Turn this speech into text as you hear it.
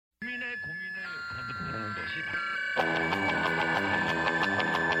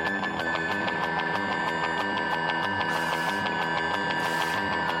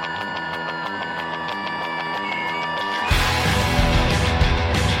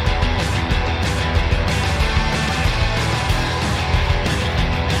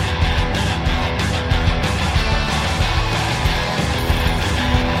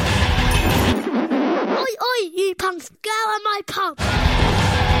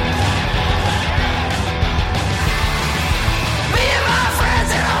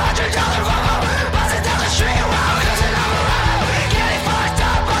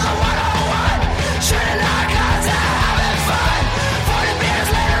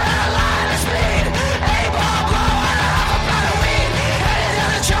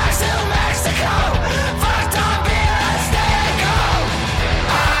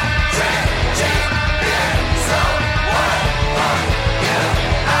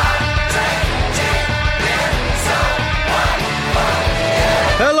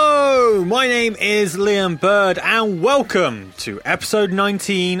name is Liam Bird and welcome to episode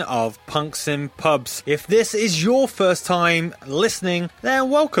 19 of Punks in Pubs. If this is your first time listening,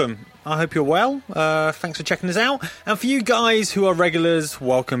 then welcome. I hope you're well. Thanks for checking us out. And for you guys who are regulars,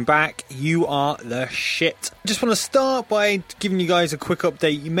 welcome back. You are the shit. I just want to start by giving you guys a quick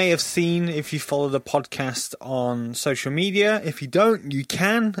update. You may have seen if you follow the podcast on social media. If you don't, you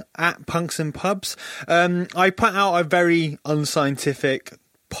can at Punks in Pubs. I put out a very unscientific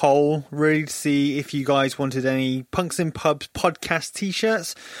poll really to see if you guys wanted any Punks in Pubs podcast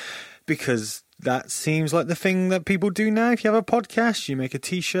t-shirts, because that seems like the thing that people do now. If you have a podcast, you make a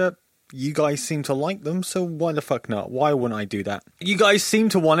t-shirt. You guys seem to like them, so why the fuck not? Why wouldn't I do that? You guys seem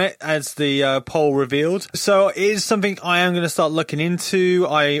to want it, as the poll revealed. So it is something I am going to start looking into.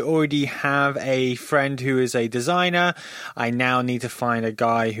 I already have a friend who is a designer. I now need to find a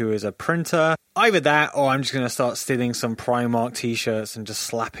guy who is a printer. Either that, or I'm just going to start stealing some Primark t-shirts and just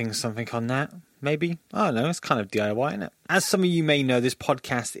slapping something on that. Maybe. I don't know. It's kind of DIY, isn't it? As some of you may know, this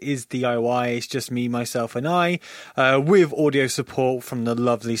podcast is DIY. It's just me, myself, and I, with audio support from the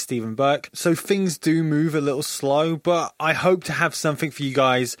lovely Stephen Burke. So things do move a little slow, but I hope to have something for you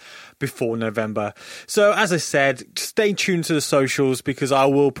guys before November. So as I said, stay tuned to the socials, because I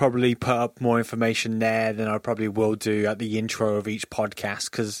will probably put up more information there than I probably will do at the intro of each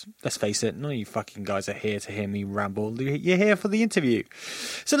podcast, because let's face it, none of you fucking guys are here to hear me ramble. You're here for the interview.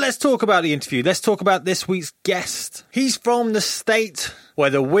 So let's talk about the interview. Let's talk about this week's guest. He's from the state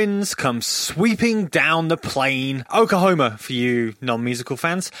where the winds come sweeping down the plain, Oklahoma, for you non-musical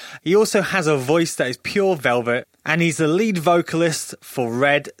fans. He also has a voice that is pure velvet, and he's the lead vocalist for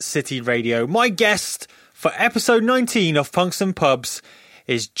Red City Radio. My guest for episode 19 of Punks and Pubs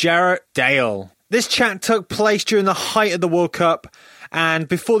is Jarrett Dale. This chat took place during the height of the World Cup, and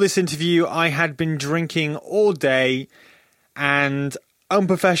before this interview I had been drinking all day, and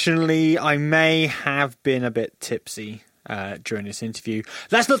unprofessionally I may have been a bit tipsy during this interview.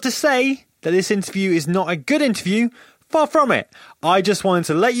 That's not to say that this interview is not a good interview. Far from it. I just wanted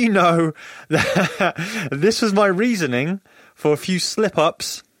to let you know that this was my reasoning for a few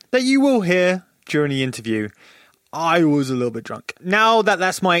slip-ups that you will hear during the interview. I was a little bit drunk. Now that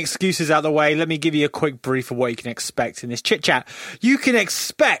that's my excuses out of the way, let me give you a quick brief of what you can expect in this chit-chat. You can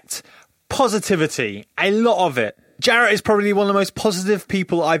expect positivity, a lot of it. Jarrett is probably one of the most positive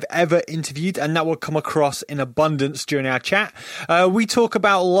people I've ever interviewed, and that will come across in abundance during our chat. We talk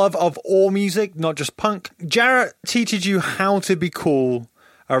about love of all music, not just punk. Jarrett teaches you how to be cool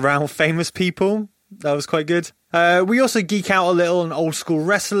around famous people. That was quite good. We also geek out a little on old school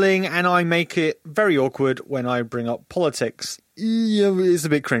wrestling, and I make it very awkward when I bring up politics. Yeah, it's a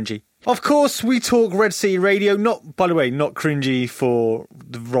bit cringy. Of course, we talk Red City Radio, by the way, not cringy for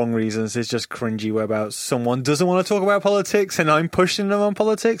the wrong reasons. It's just cringy whereabouts someone doesn't want to talk about politics and I'm pushing them on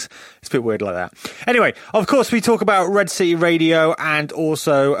politics. It's a bit weird like that. Anyway, of course, we talk about Red City Radio and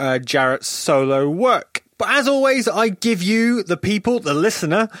also Jarrett's solo work. But as always, I give you, the people, the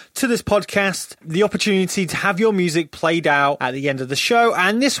listener to this podcast, the opportunity to have your music played out at the end of the show.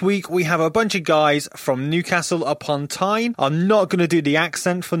 And this week, we have a bunch of guys from Newcastle upon Tyne. I'm not going to do the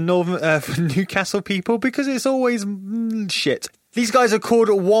accent for Newcastle people, because it's always shit. These guys are called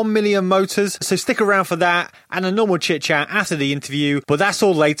 1 Million Motors, so stick around for that and a normal chit-chat after the interview. But that's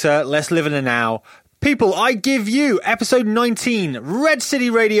all later. Let's live in the now. People, I give you episode 19, Red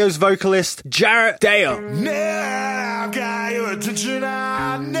City Radio's vocalist, Jarrett Dale. Now I got your attention.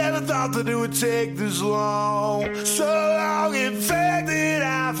 I never thought that it would take this long. So long, in fact, that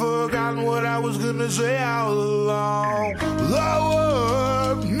I've forgotten what I was gonna say all along.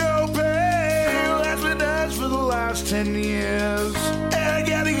 Low work, no pay, that's been us for the last 10 years. And I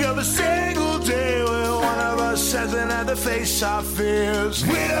gotta go every single day when one of us hasn't had to face our fears.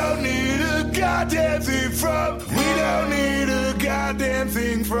 We don't need a goddamn thing from, we don't need a goddamn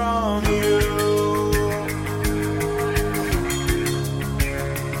thing from you.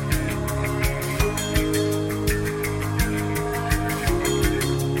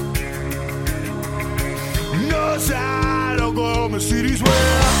 Northside, Oklahoma City's where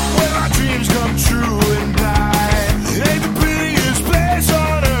my dreams come true and die. It ain't the prettiest place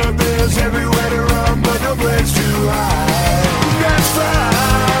on earth, there's everywhere to run, but no place to hide. That's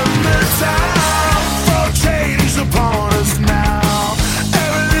fine, that's time for change upon us now.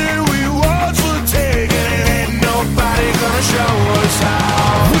 Everything we want will take, and it ain't nobody gonna show us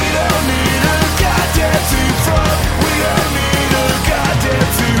how. We don't need a goddamn thing from, we don't need a goddamn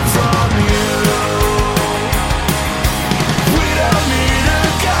thing from you. We don't need a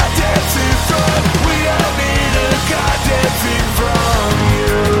goddamn thing from, we don't need a goddamn thing from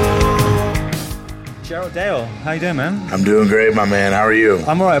you. Jarrett Dale, how you doing, man? I'm doing great, my man. How are you?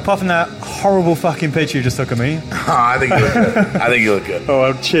 I'm alright, apart from that horrible fucking picture you just took of me. I think you look good. I think you look good. Oh,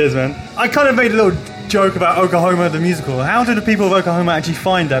 well, cheers, man. I kind of made a little joke about Oklahoma, the musical. How do the people of Oklahoma actually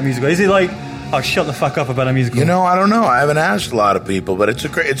find that musical? Is it like, oh, shut the fuck up about a musical? You know, I don't know. I haven't asked a lot of people, but it's a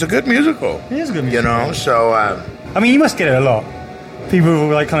good musical. It is a good musical. You know, so... I mean, you must get it a lot. People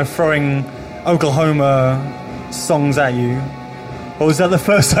were like kind of throwing Oklahoma songs at you. Or was that the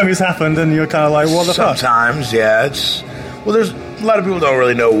first time it's happened and you're kind of like, what the fuck? Sometimes, yeah. Well, there's a lot of people don't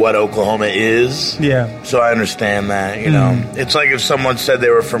really know what Oklahoma is. Yeah. So I understand that, you know. It's like if someone said they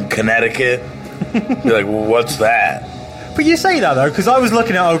were from Connecticut, you're like, well, what's that? But you say that, though, because I was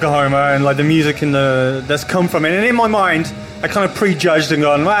looking at Oklahoma and like the music that's come from it, and in my mind, I kind of prejudged and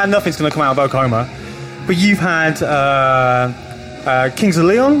gone, well, nothing's going to come out of Oklahoma. But you've had Kings of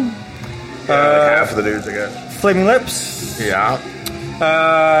Leon. Like half of the dudes, I guess. Flaming Lips. Yeah.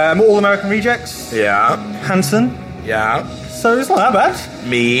 All American Rejects. Yeah. Hanson. Yeah. So it's not that bad.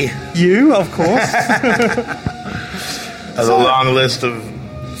 Me. You, of course. As a long list of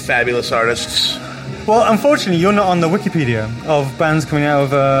fabulous artists. Well, unfortunately, you're not on the Wikipedia of bands coming out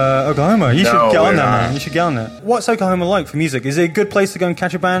of Oklahoma. You should get on there, man. You should get on there. What's Oklahoma like for music? Is it a good place to go and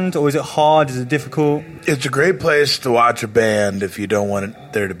catch a band, or is it hard? Is it difficult? It's a great place to watch a band if you don't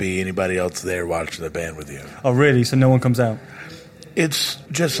want there to be anybody else there watching the band with you. Oh, really? So no one comes out? It's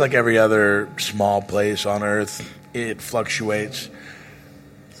just like every other small place on Earth. It fluctuates.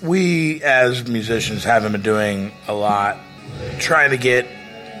 We, as musicians, haven't been doing a lot trying to get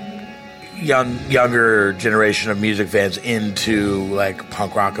younger generation of music fans into like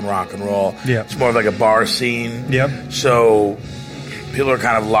punk rock and roll. Yeah. It's more of like a bar scene. Yep. So people are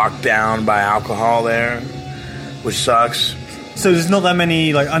kind of locked down by alcohol there, which sucks. So there's not that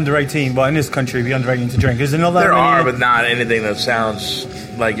many like under 18, well in this country we under 18 to drink. Is there not that There many? are, but not anything that sounds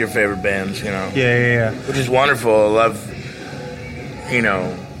like your favorite bands, you know. Yeah. Which is wonderful. I love, you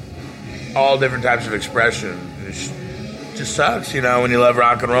know, all different types of expression. It just sucks, you know, when you love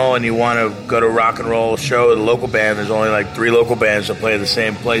rock and roll and you want to go to a rock and roll show at a local band. There's only like 3 local bands that play the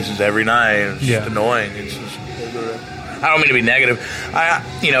same places every night. And it's just annoying. It's just, I don't mean to be negative.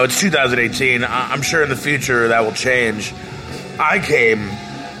 It's 2018. I'm sure in the future that will change. I came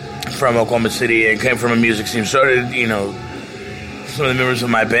from Oklahoma City and came from a music scene. So did, you know, some of the members of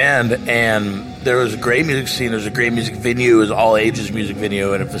my band, and there was a great music scene. There was a great music venue. It was all ages music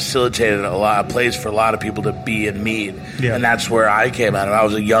venue, and it facilitated a place for a lot of people to be and meet. Yeah. And that's where I came out of. I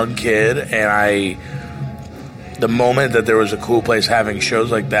was a young kid, and the moment that there was a cool place having shows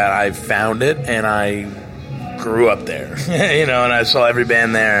like that, I found it, and I grew up there. You know, and I saw every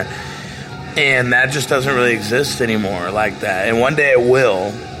band there. And that just doesn't really exist anymore like that. And one day it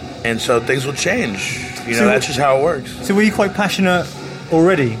will. And so things will change. You know, that's just how it works. So were you quite passionate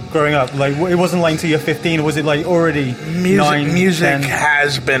already growing up? Like, it wasn't like until you're 15, or was it like already Music 10?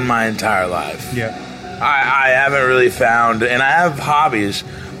 has been my entire life. Yeah. I haven't really found, and I have hobbies,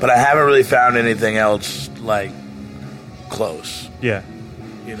 but I haven't really found anything else, like, close. Yeah.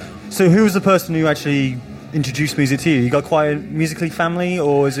 You know. So who was the person who actually introduced music to you? You got quite a musically family,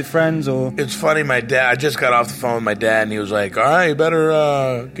 or is it friends? Or it's funny, my dad, I just got off the phone with my dad, and he was like, all right, you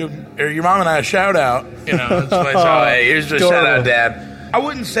better give your mom and I a shout out. You know, so hey, here's a shout out, Dad. I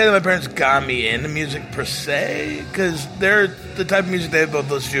wouldn't say that my parents got me into music per se, because they're the type of music they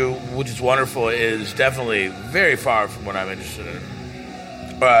both listen to, which is wonderful, is definitely very far from what I'm interested in,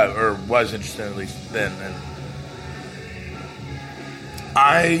 or was interested in, at least then. And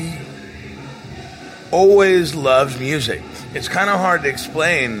I always loved music. It's kind of hard to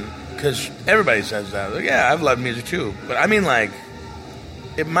explain because everybody says that. Like, yeah, I've loved music too. But I mean, like,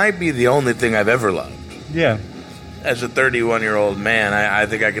 it might be the only thing I've ever loved. Yeah. As a 31-year-old man, I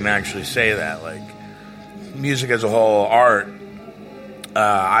think I can actually say that. Like, music as a whole, art,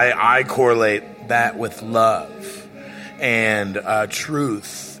 I correlate that with love and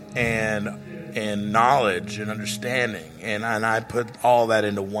truth and knowledge and understanding. And I put all that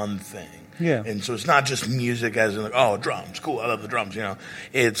into one thing. Yeah. And so it's not just music as in like, oh, drums, cool, I love the drums, you know.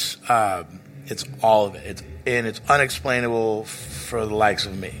 It's all of it. It's unexplainable for the likes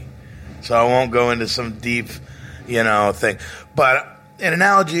of me. So I won't go into some deep, you know, thing. But an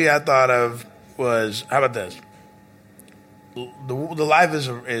analogy I thought of was, how about this? The life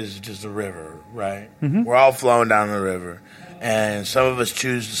is just a river, right? Mm-hmm. We're all flowing down the river. And some of us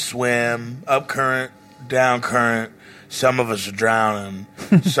choose to swim up current, down current. Some of us are drowning.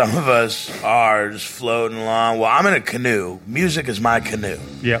 Some of us are just floating along. Well, I'm in a canoe. Music is my canoe.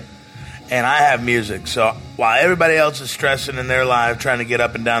 Yep. And I have music. So while everybody else is stressing in their life, trying to get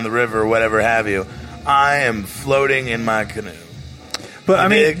up and down the river or whatever have you, I am floating in my canoe. But I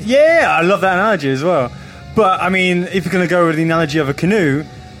mean, yeah, I love that analogy as well. But I mean, if you're going to go with the analogy of a canoe,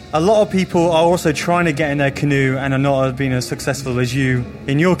 a lot of people are also trying to get in their canoe and are not being as successful as you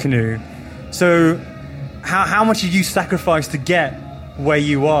in your canoe. So how much did you sacrifice to get where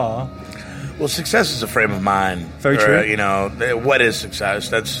you are? Well, success is a frame of mind. Very true. You know, what is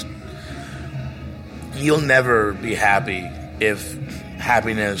success? You'll never be happy if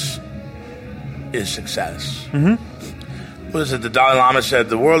happiness is success. What is it? The Dalai Lama said,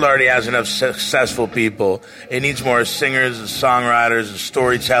 the world already has enough successful people. It needs more singers and songwriters and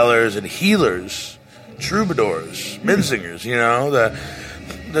storytellers and healers, troubadours, mindsingers, you know,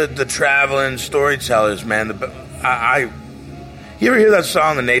 the traveling storytellers, man. You ever hear that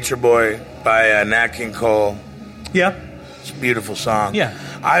song, The Nature Boy, by Nat King Cole? Yeah. It's a beautiful song. Yeah.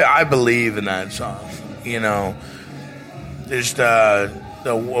 I believe in that song. You know, there's a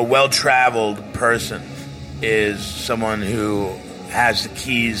well-traveled person is someone who has the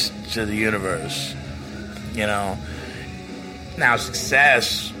keys to the universe. You know, now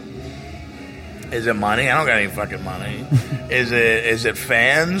success, is it money? I don't got any fucking money. Is it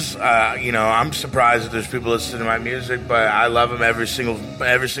fans? You know, I'm surprised that there's people listening to my music, but I love them. Every single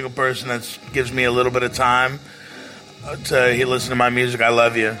person that gives me a little bit of time to listen to my music, I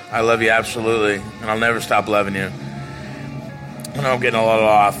love you. I love you absolutely, and I'll never stop loving you. I know I'm getting a little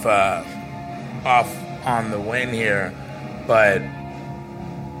off on the wing here, but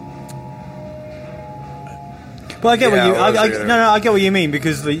I get Yeah, what you. what was it? I get what you mean,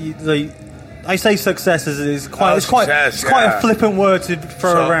 because I say success is quite. It's quite yeah. a flippant word to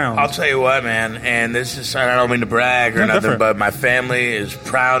throw around. I'll tell you what, man, and this is, I don't mean to brag or No, go for nothing, it. but my family is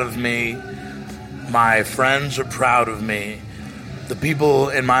proud of me. My friends are proud of me. The people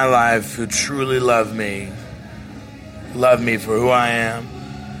in my life who truly love me for who I am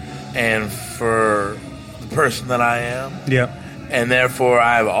and for the person that I am, Yeah. and therefore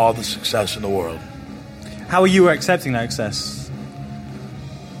I have all the success in the world. How are you accepting that success?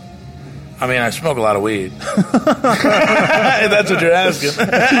 I mean, I smoke a lot of weed. If that's what you're asking.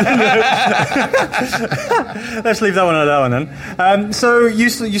 Let's leave that one at that one then. So you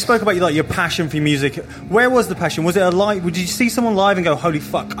spoke about your passion for music. Where was the passion? Was it a live? Did you see someone live and go, "Holy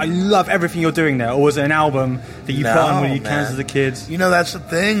fuck, I love everything you're doing there"? Or was it an album that you put on when you cans as a kid? You know, that's the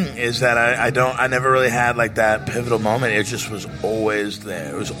thing, is that I never really had like that pivotal moment. It just was always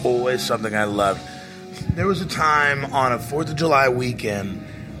there. It was always something I loved. There was a time on a 4th of July weekend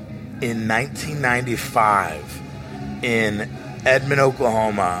in 1995 in Edmond,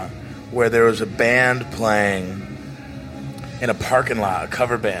 Oklahoma, where there was a band playing in a parking lot, a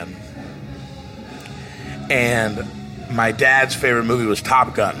cover band. And my dad's favorite movie was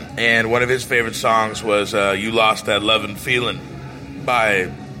Top Gun, and one of his favorite songs was You Lost That Lovin' Feeling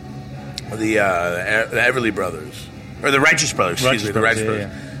by the Everly Brothers, or the Righteous Brothers, the Righteous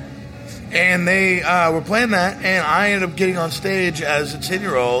Brothers. Yeah. And they were playing that, and I ended up getting on stage as a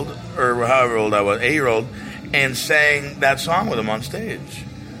 10-year-old, or however old I was, 8-year-old, and sang that song with them on stage.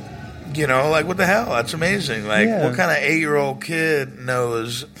 You know, like, what the hell? That's amazing. Like, what kind of 8-year-old kid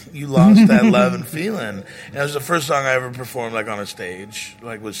knows You Lost That Love and Feeling? And it was the first song I ever performed, like, on a stage,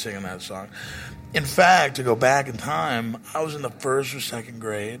 like, was singing that song. In fact, to go back in time, I was in the 1st or 2nd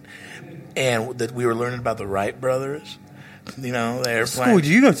grade, and that we were learning about the Wright brothers. You know, the airplane. School did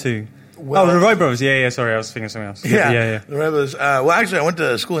you go to? Well, the Wright Brothers. Yeah. Sorry, I was thinking of something else. Yeah. The Wright brothers. Well, actually, I went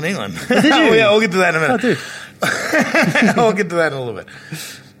to school in England. Did you? Yeah, we'll get to that in a minute. Oh, dude. We'll get to that in a little bit.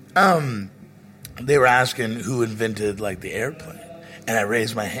 They were asking who invented, like, the airplane. And I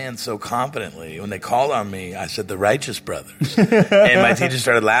raised my hand so confidently. When they called on me, I said, the Righteous Brothers. And my teacher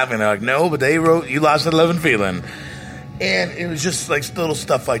started laughing. They're like, no, but they wrote You Lost That Love and Feeling. And it was just, like, little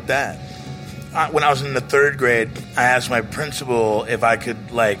stuff like that. When I was in the 3rd grade, I asked my principal if I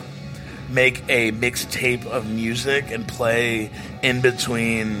could, like, make a mixtape of music and play in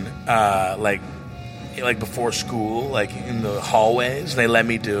between, like before school, like in the hallways. They let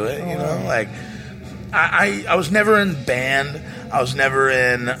me do it, you know? Like, I was never in band. I was never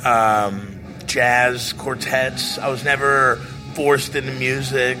in jazz quartets. I was never forced into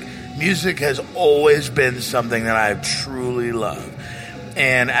music. Music has always been something that I truly love.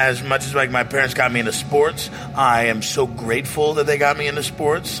 And as much as, like, my parents got me into sports, I am so grateful that they got me into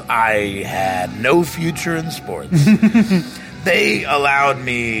sports. I had no future in sports. They allowed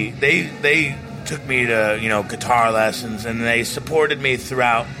me, they took me to, you know, guitar lessons, and they supported me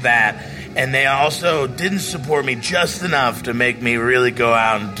throughout that. And they also didn't support me just enough to make me really go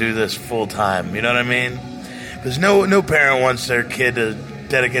out and do this full time. You know what I mean? Because no parent wants their kid to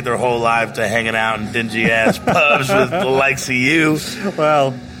dedicate their whole life to hanging out in dingy-ass pubs with the likes of you.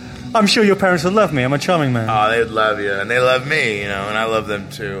 Well, I'm sure your parents would love me. I'm a charming man. Oh, they'd love you, and they love me, you know, and I love them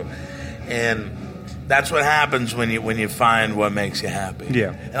too. And That's what happens when you find what makes you happy.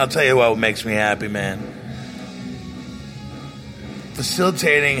 Yeah. And I'll tell you what makes me happy, man.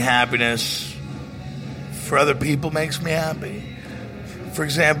 Facilitating happiness for other people makes me happy. For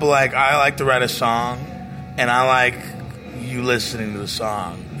example, like I like to write a song, and I like you listening to the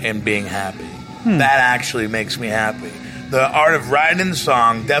song and being happy. That actually makes me happy. The art of writing the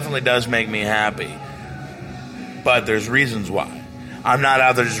song definitely does make me happy, but there's reasons why. I'm not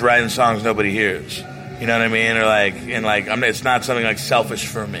out there just writing songs nobody hears. You know what I mean? Or it's not something like selfish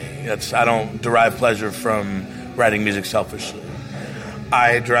for me. I don't derive pleasure from writing music selfishly.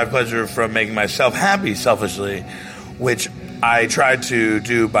 I derive pleasure from making myself happy selfishly, which I try to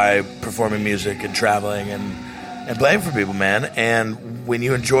do by performing music and traveling and playing for people, man. And when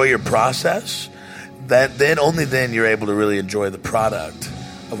you enjoy your process, only then you're able to really enjoy the product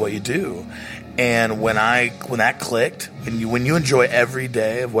of what you do. And when that clicked, when you enjoy every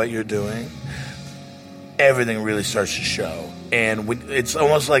day of what you're doing, everything really starts to show. And it's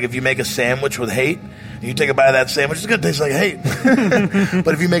almost like if you make a sandwich with hate, and you take a bite of that sandwich, it's going to taste like hate.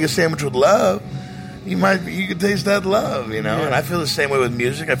 But if you make a sandwich with love, you can taste that love, you know? Yeah. And I feel the same way with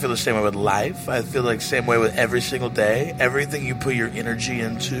music. I feel the same way with life. I feel like the same way with every single day. Everything you put your energy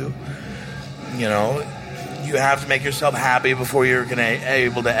into, you know, you have to make yourself happy before you're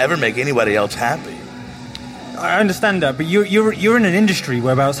able to ever make anybody else happy. I understand that, but you're in an industry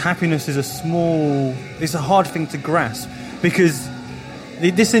whereabouts happiness is it's a hard thing to grasp, because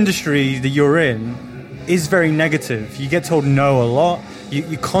this industry that you're in is very negative. You get told no a lot.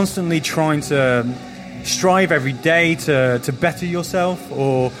 You're constantly trying to strive every day to better yourself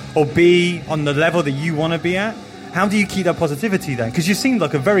or be on the level that you want to be at. How do you keep that positivity then? Because you seem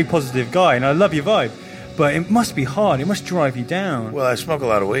like a very positive guy, and I love your vibe. But it must be hard. It must drive you down. Well, I smoke a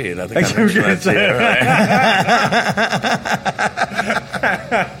lot of weed. I think I mentioned that to you,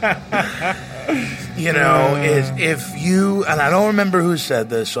 right? You know, if you... And I don't remember who said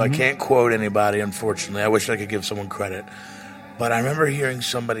this, so I can't quote anybody, unfortunately. I wish I could give someone credit. But I remember hearing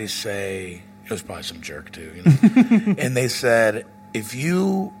somebody say... It was probably some jerk, too. You know? And they said, if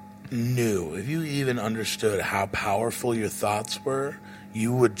you even understood how powerful your thoughts were,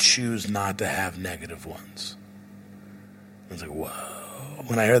 you would choose not to have negative ones. I was like, whoa.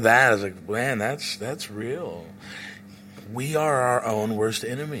 When I heard that, I was like, man, that's real. We are our own worst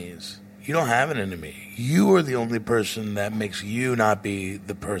enemies. You don't have an enemy. You are the only person that makes you not be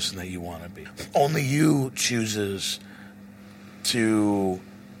the person that you want to be. Only you chooses to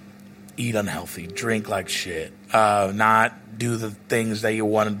eat unhealthy, drink like shit, not do the things that you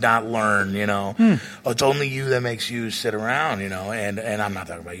want to not learn, you know. It's only you that makes you sit around, you know, and I'm not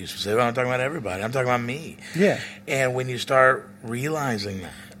talking about you specifically, I'm talking about everybody. I'm talking about me. Yeah. And when you start realizing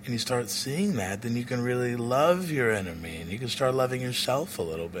that and you start seeing that, then you can really love your enemy and you can start loving yourself a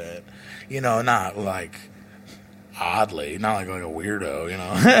little bit. You know, not like oddly, not like a weirdo, you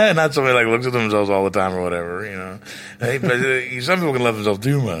know. Not somebody like looks at themselves all the time or whatever, you know. But some people can love themselves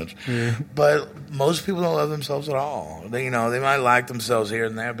too much. Yeah. But most people don't love themselves at all. They might like themselves here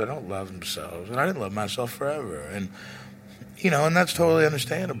and there, but they don't love themselves. And I didn't love myself forever. And, you know, and that's totally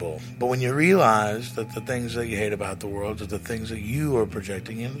understandable. But when you realize that the things that you hate about the world are the things that you are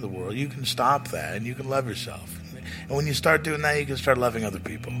projecting into the world, you can stop that and you can love yourself. And when you start doing that, you can start loving other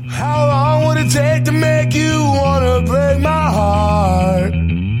people. How long would it take to make you wanna break my heart?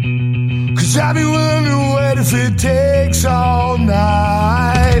 'Cause I'd be willing to wait if it takes all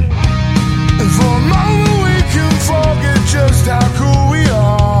night. And for a moment we can forget just how cool we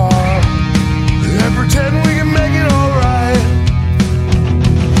are and pretend we can make it alright.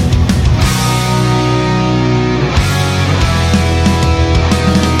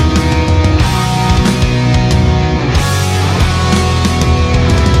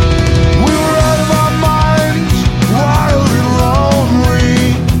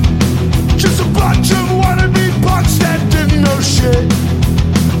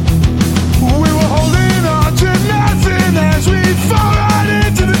 We were holding on to nothing as we fall right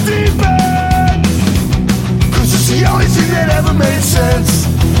into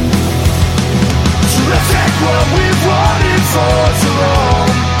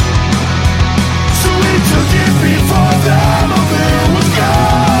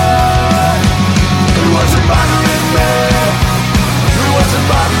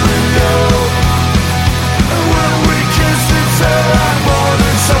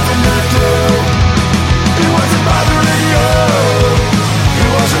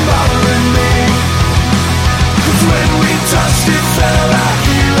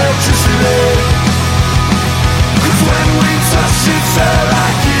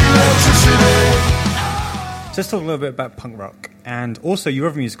just talk a little bit about punk rock and also your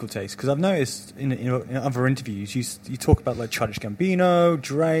other musical taste, because I've noticed in other interviews you talk about like Childish Gambino,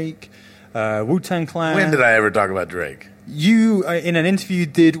 Drake, Wu-Tang Clan. When did I ever talk about Drake? You, in an interview you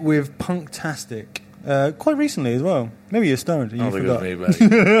did with Punktastic, quite recently as well. Maybe you're stoned. And I you don't think forgot. it was me,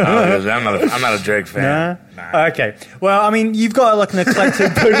 buddy. I'm not a Drake fan. Nah? Okay. Well, I mean, you've got like an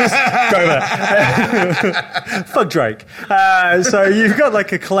eclectic... Just go there. Fuck Drake. So you've got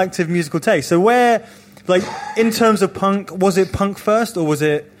like a collective musical taste. So where, like, in terms of punk, was it punk first, or was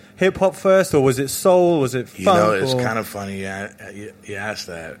it hip-hop first, or was it soul, was it funk? You know, it's kind of funny you asked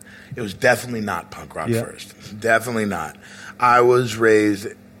that. It was definitely not punk rock first. Definitely not. I was raised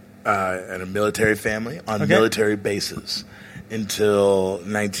in a military family on military bases until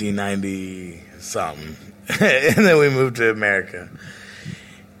 1990-something. And then we moved to America.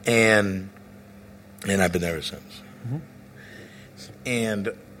 And I've been there ever since. Mm-hmm. And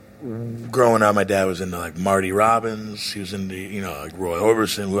growing up, my dad was into like Marty Robbins. He was into, like Roy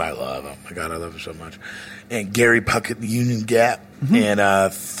Orbison, who I love. Oh my God, I love him so much. And Gary Puckett, the Union Gap,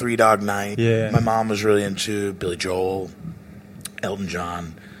 and Three Dog Night. Yeah. My mom was really into Billy Joel, Elton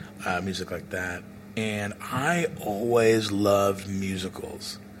John, music like that. And I always loved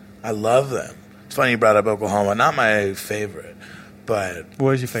musicals. I love them. It's funny you brought up Oklahoma. Not my favorite, but what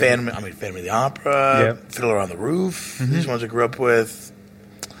was your favorite? Phantom of the Opera, Fiddler on the Roof. These ones I grew up with.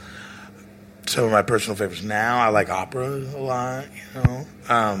 Some of my personal favorites now. I like opera a lot,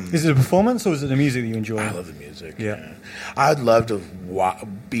 Is it a performance or is it the music that you enjoy? I love the music, yeah. I'd love to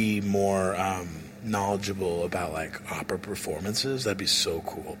be more knowledgeable about, like, opera performances. That'd be so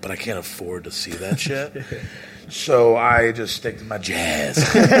cool. But I can't afford to see that shit. So I just stick to my jazz.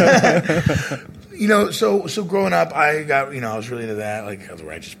 So growing up, I got, I was really into that, like the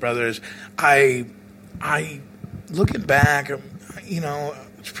Righteous Brothers. I looking back,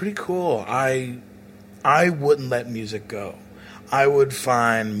 it's pretty cool. I wouldn't let music go. I would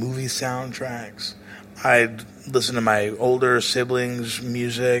find movie soundtracks. I'd listen to my older siblings'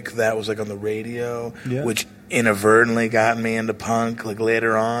 music that was like on the radio, which inadvertently got me into punk like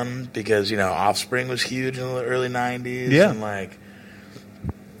later on because, Offspring was huge in the early 90s and like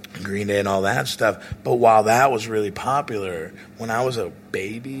Green Day and all that stuff. But while that was really popular, when I was a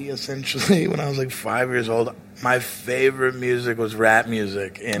baby, essentially, when I was like 5 years old, my favorite music was rap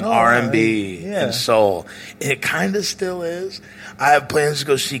music and R&B and soul. And it kind of still is. I have plans to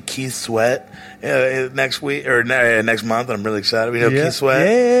go see Keith Sweat next week or next month. I'm really excited. Keith Sweat?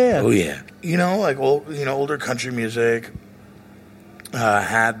 Yeah. Oh, yeah. Older country music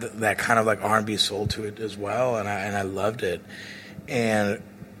had that kind of like R&B soul to it as well, and I loved it. And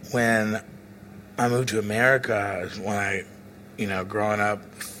when I moved to America, when I, growing up,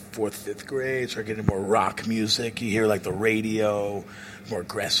 4th, 5th grade, started getting more rock music. You hear like the radio, more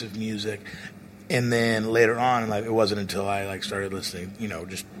aggressive music. And then later on, like it wasn't until I like started listening,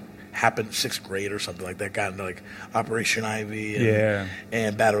 just happened 6th grade or something like that, got into like Operation Ivy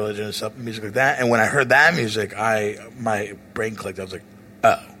and Bad Religion and stuff, music like that. And when I heard that music, my brain clicked. I was like,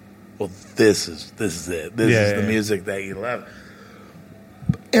 oh, well, this is it. This is the music that you love.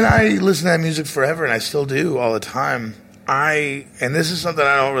 And I listen to that music forever, and I still do all the time. And this is something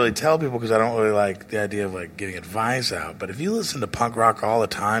I don't really tell people because I don't really like the idea of like giving advice out. But if you listen to punk rock all the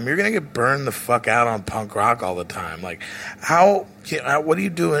time, you're gonna get burned the fuck out on punk rock all the time. Like, what are you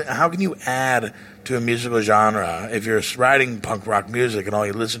doing? How can you add to a musical genre if you're writing punk rock music and all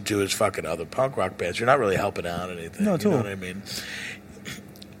you listen to is fucking other punk rock bands? You're not really helping out anything. No, at all. You know what I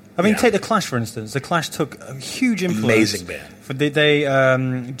mean? Take The Clash for instance. The Clash took a huge influence. Amazing band.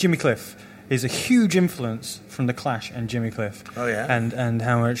 Jimmy Cliff is a huge influence from The Clash and Jimmy Cliff. Oh, yeah? And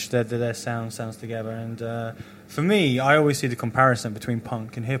how much their sounds together. And for me, I always see the comparison between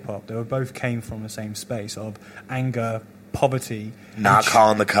punk and hip-hop. They both came from the same space of anger, poverty. Not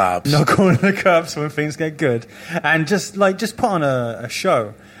calling the cops. Not calling the cops when things get good. And just put on a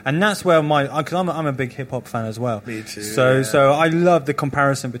show. And that's where because I'm a big hip-hop fan as well. Me too. So I love the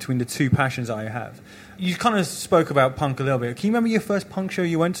comparison between the two passions that I have. You kind of spoke about punk a little bit. Can you remember your first punk show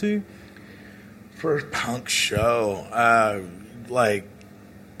you went to? First punk show, like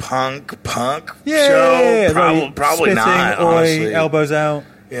punk show. Probably spitting, not. Honestly, elbows out.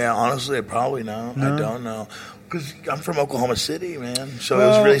 Yeah, honestly, probably not. No? I don't know because I'm from Oklahoma City, man. So it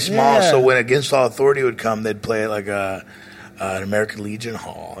was really small. Yeah. So when Against All Authority would come, they'd play at like an American Legion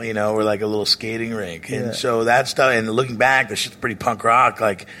Hall, or like a little skating rink. And so that stuff. And looking back, the shit's pretty punk rock.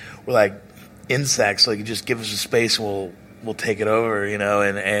 Like we're like insects. Like you just give us a space, and we'll take it over,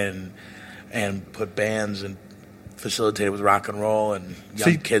 and put bands and facilitate it with rock and roll and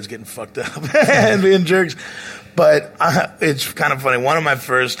young kids getting fucked up and being jerks. But it's kind of funny. One of my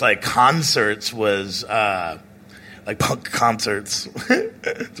first like concerts was like punk concerts.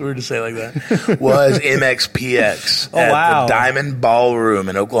 It's weird to say like that. Was MXPX at the Diamond Ballroom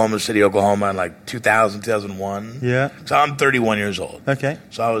in Oklahoma City, Oklahoma in like 2000, 2001. Yeah. So I'm 31 years old. Okay.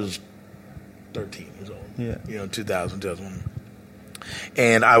 So I was 13 years old. Yeah. 2000, 2001.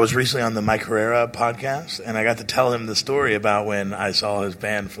 And I was recently on the Mike Herrera podcast, and I got to tell him the story about when I saw his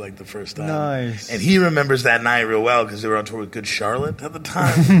band for like the first time. Nice. And he remembers that night real well because they were on tour with Good Charlotte at the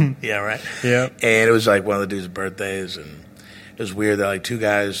time. Yeah, right? Yeah. And it was like one of the dude's birthdays, and it was weird that like two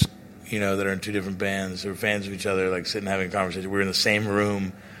guys, that are in two different bands, they were fans of each other, like sitting having a conversation. We were in the same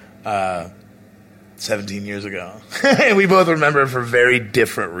room 17 years ago. And we both remember it for very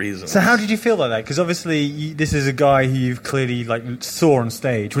different reasons. So how did you feel like that? Because obviously this is a guy who you've clearly like saw on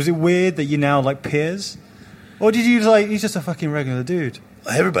stage. Was it weird that you're now like peers? Or did you like, he's just a fucking regular dude?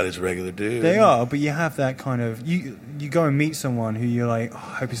 Everybody's a regular dude. They are, but you have that kind of, you go and meet someone who you're like, oh,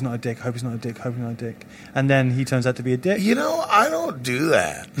 I hope he's not a dick, hope he's not a dick, hope he's not a dick. And then he turns out to be a dick. I don't do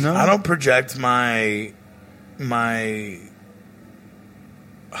that. No? I don't project my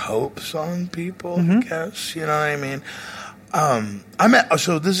hopes on people, I guess. You know what I mean?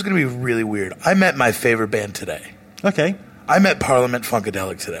 So this is going to be really weird. I met my favorite band today. Okay. I met Parliament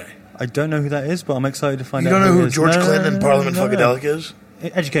Funkadelic today. I don't know who that is, but I'm excited to find out. You don't know who it is. George Clinton and Parliament Funkadelic is?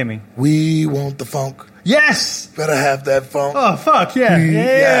 Educate me. We want the funk. Yes! Gotta have that funk. Oh, fuck, yeah.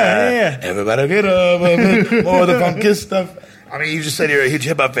 Yeah. Everybody get up. More of the funky stuff. I mean, you just said you're a huge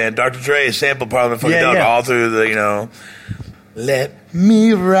hip-hop fan. Dr. Dre sampled Parliament Funkadelic all through the, Let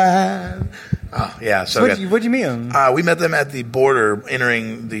me ride. Oh, yeah. So where'd you meet them? We met them at the border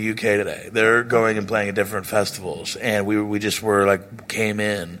entering the UK today. They're going and playing at different festivals. And we just were like, came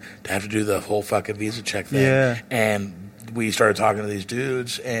in to have to do the whole fucking visa check thing. Yeah. And we started talking to these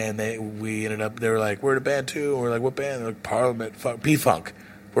dudes, and they were like, we're in a band too. And we're like, what band? They're like, Parliament P-Funk.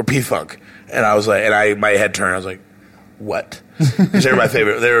 We're P-Funk. And I was like, my head turned. I was like, what? Because they're my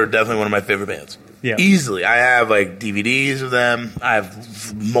favorite. They're definitely one of my favorite bands. Yeah. Easily. I have like DVDs of them. I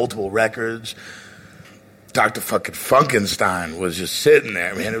have multiple records. Dr. fucking Funkenstein was just sitting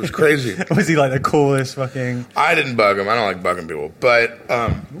there, man. It was crazy. Was he like the coolest fucking... I didn't bug him. I don't like bugging people. But,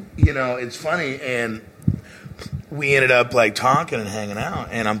 it's funny. And we ended up like talking and hanging out.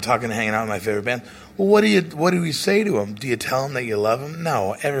 And I'm talking and hanging out with my favorite band. Well, what do we say to him? Do you tell him that you love him?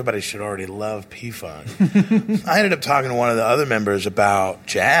 No, everybody should already love P-Funk. I ended up talking to one of the other members about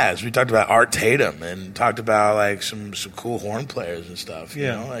jazz. We talked about Art Tatum and talked about like some cool horn players and stuff. You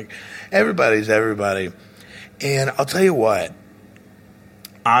know, like everybody's everybody. And I'll tell you what,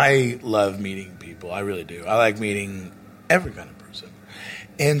 I love meeting people. I really do. I like meeting every kind of person.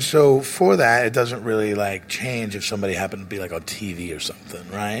 And so for that, it doesn't really like change if somebody happened to be like on TV or something,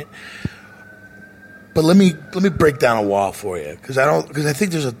 right? But let me break down a wall for you because I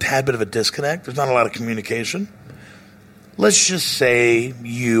think there's a tad bit of a disconnect. There's not a lot of communication. Let's just say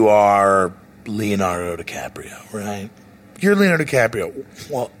you are Leonardo DiCaprio, right? You're Leonardo DiCaprio.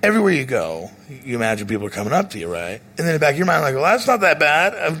 Well, everywhere you go, you imagine people are coming up to you, right? And then in the back of your mind, like, well, that's not that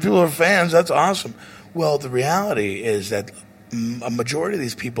bad. If people are fans, that's awesome. Well, the reality is that a majority of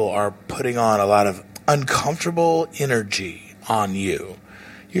these people are putting on a lot of uncomfortable energy on you.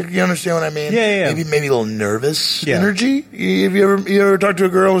 You understand what I mean? Yeah. Maybe a little nervous energy. Have you ever talked to a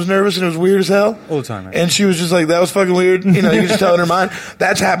girl who was nervous and it was weird as hell? All the time. Man. And she was just like, that was fucking weird. You can just tell in her mind.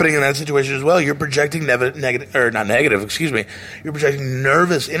 That's happening in that situation as well. You're projecting You're projecting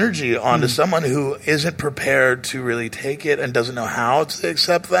nervous energy onto someone who isn't prepared to really take it and doesn't know how to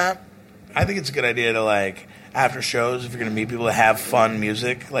accept that. I think it's a good idea to like, after shows, if you're going to meet people, to have fun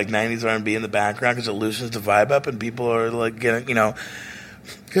music, like 90s R&B in the background because it loosens the vibe up and people are like getting,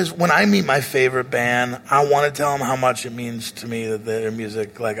 Because when I meet my favorite band, I want to tell them how much it means to me that their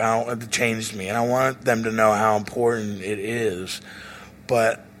music, it changed me. And I want them to know how important it is.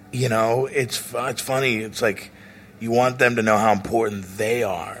 But, it's funny. It's like you want them to know how important they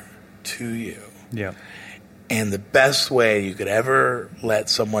are to you. Yeah. And the best way you could ever let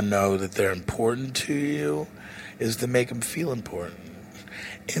someone know that they're important to you is to make them feel important.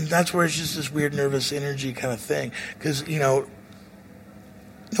 And that's where it's just this weird nervous energy kind of thing. Because,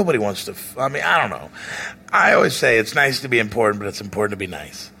 nobody wants to... I don't know. I always say it's nice to be important, but it's important to be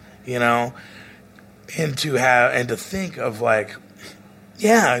nice. And to think of like...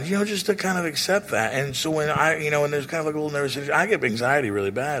 Yeah, just to kind of accept that. And so when when there's kind of like a little nervous energy, I get anxiety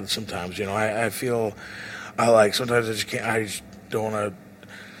really bad sometimes. I feel... sometimes I just can't... I just don't want to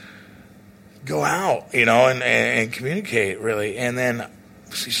go out, and communicate, really. And then...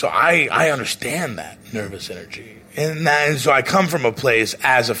 So I understand that nervous energy. And so I come from a place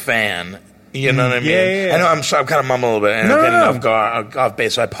as a fan You know what I mean? Yeah. I know I'm kind of mumbling a little bit and No, I'm no. getting off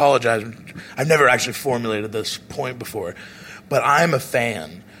base, so I apologize. I've never actually formulated this point before, but I'm a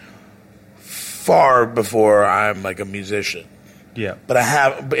fan far before I'm like a musician. Yeah. But I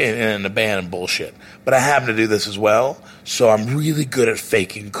have in a band and bullshit. But I happen to do this as well, so I'm really good at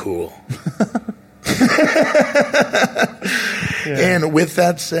faking cool. And with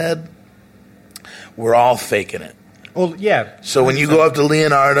that said, we're all faking it. Well, yeah. So when you go up to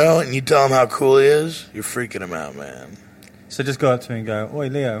Leonardo and you tell him how cool he is, you're freaking him out, man. So just go up to him and go, "Oi,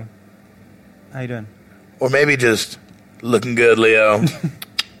 Leo, how you doing?" Or maybe just looking good, Leo.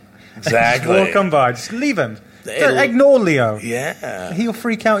 Exactly. Walk on by. Just leave him. It'll- Ignore Leo. Yeah. He'll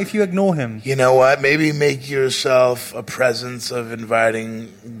freak out if you ignore him. You know what? Maybe make yourself a presence of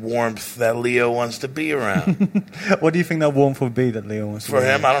inviting warmth that Leo wants to be around. What do you think that warmth would be that Leo wants to For be?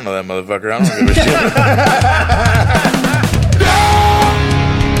 him, I don't know that motherfucker. I don't give a shit.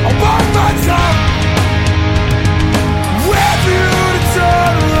 I'm on my top. Where do you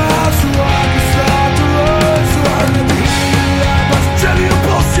turn around so I can start to run? So I can be I must tell you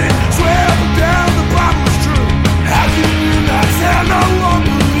bullshit. Swear up and down the Bible's true. How can you not tell no one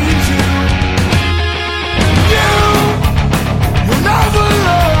believes you? You'll never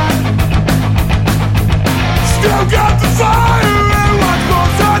learn. Still got the fire and watch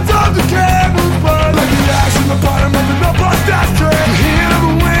both sides of the candles burn like the ash in the bottom of the no-bus ashtray. You hear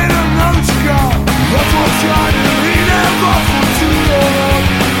the wind and know that you go. That's what's trying to lean and ruffle to long.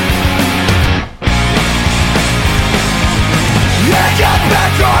 Yeah, got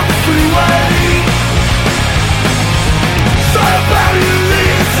back on the freeway. Thought about you the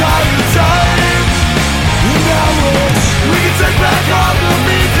entire time. Now we can take back all the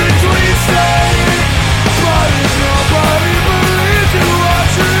mean things we say. But if nobody believes you,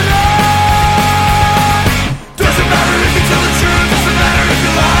 what's enough? Doesn't matter if you tell the truth, doesn't matter if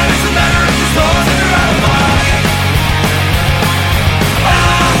you lie, doesn't matter if your soul's in your own mind.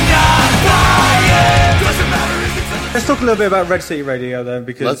 I'm not buying. Doesn't matter if you tell the Let's talk a little bit about Red City Radio, though,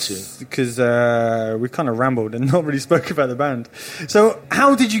 Let's because we kind of rambled and not really spoke about the band. So,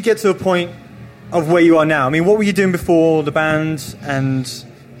 how did you get to a point of where you are now? I mean, what were you doing before the band? And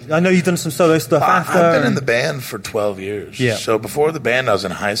I know you've done some solo stuff after. I've been in the band for 12 years. Yeah. So before the band, I was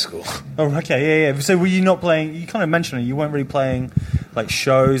in high school. Oh, okay, yeah. So, were you not playing? You kind of mentioned it. You weren't really playing like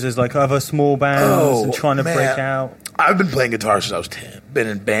shows as like other small bands and trying to man. break out. I've been playing guitar since I was 10. Been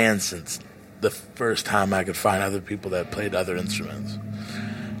in bands since the first time I could find other people that played other instruments.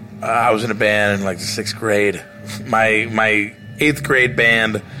 I was in a band in like the 6th grade. My 8th grade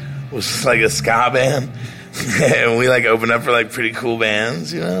band was like a ska band. And we like opened up for like pretty cool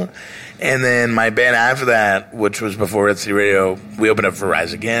bands, you know? And then my band after that, which was before Red City Radio, we opened up for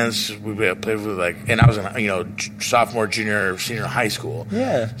Rise Against. We played with like, and I was in, sophomore, junior, senior high school.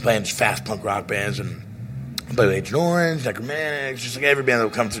 Yeah. Playing fast punk rock bands and played with Agent Orange, Necromantics, just like every band that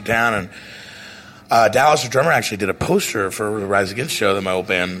would come through town. And Dallas, the drummer, actually did a poster for the Rise Against show that my old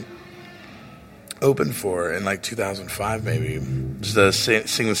band opened for in like 2005, maybe. It was the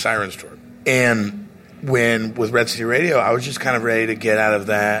Sing the Sirens tour. And with Red City Radio, I was just kind of ready to get out of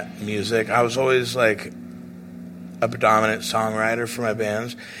that music. I was always like a predominant songwriter for my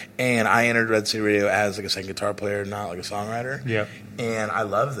bands, and I entered Red City Radio as like a second guitar player, not like a songwriter. Yeah. And I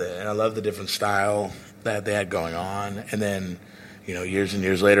loved it, and I loved the different style that they had going on. And then, years and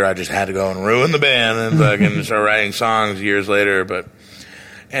years later, I just had to go and ruin the band and fucking start writing songs years later.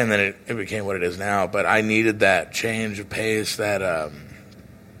 And then it became what it is now. But I needed that change of pace, that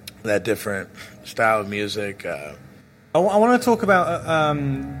different style of music. I want to talk about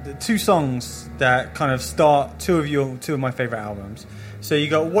the two songs that kind of start two of my favorite albums. So you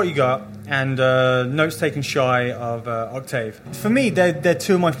got What You Got and Notes Taken Shy of Octave. For me, they're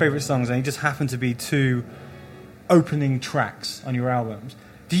two of my favorite songs, and they just happen to be two opening tracks on your albums.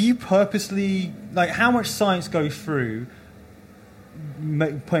 Do you purposely, like, how much science goes through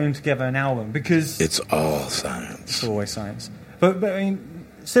putting together an album? Because It's all science. it's always science. But I mean,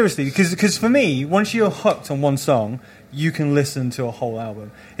 seriously, because for me, once you're hooked on one song, you can listen to a whole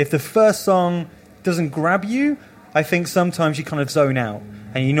album. If the first song doesn't grab you, I think sometimes you kind of zone out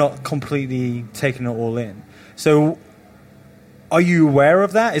and you're not completely taking it all in. So are you aware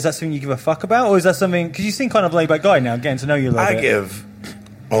of that? Is that something you give a fuck about? Or is that something... Because you seem kind of laid-back guy now, getting to know you a little bit. I give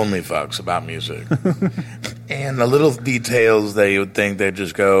only fucks about music. And the little details that you would think they'd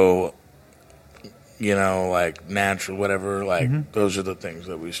just go, like natural, whatever, like those are the things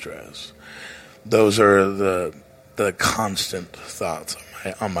that we stress. Those are the constant thoughts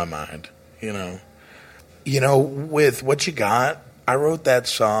on my mind, with What You Got, I wrote that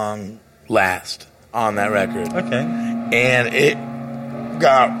song last on that record. Okay. And it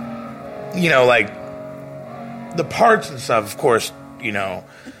got you know, like the parts and stuff, of course, you know,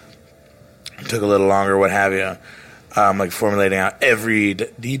 took a little longer, what have you, like formulating out every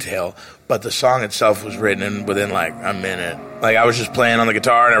detail. But the song itself was written within like a minute. Like I was just playing on the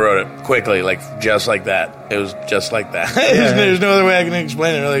guitar and I wrote it quickly, like just like that. It was just like that. There's no other way I can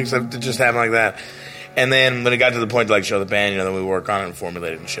explain it really, except it just happened like that. And then when it got to the point to like show the band, you know, then we work on it and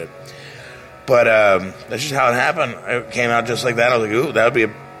formulate it and shit. But that's just how it happened. It came out just like that. I was like, ooh, that would be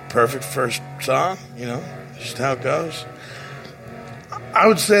a perfect first song, you know, just how it goes. I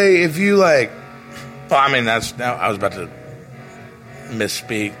would say if you like, well, I mean, I was about to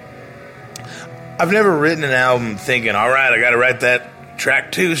misspeak. I've never written an album thinking, all right, I got to write that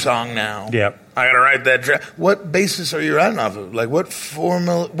track 2 song now. Yep. I got to write that track. What basis are you writing off of? Like, what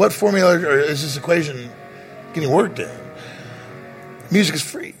formula or is this equation getting worked in? Music is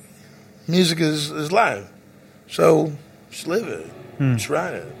free. Music is live. So just live it. Just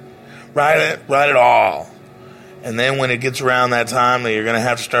write it. Write it all. And then when it gets around that time that you're going to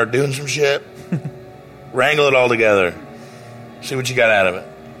have to start doing some shit, wrangle it all together. See what you got out of it.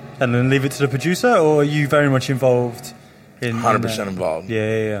 And then leave it to the producer, or are you very much involved in 100% involved.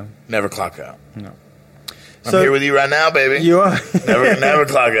 Yeah. Never clock out. No. I'm here with you right now, baby. You are. never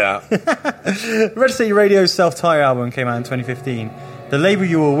clock out. Red City Radio's self-titled album came out in 2015. The label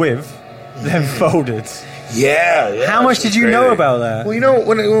you were with then folded. Yeah. How much did you know about that? Well, you know,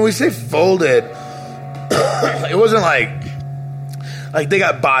 when we say folded, it wasn't like they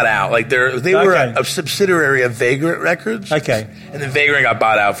got bought out. Like they were a subsidiary of Vagrant Records. Okay. And then Vagrant got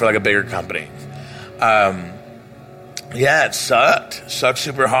bought out for like a bigger company. Yeah, it sucked. Sucked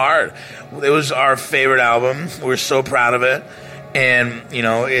super hard. It was our favorite album. We were so proud of it. And, you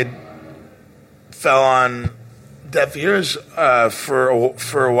know, it fell on deaf ears for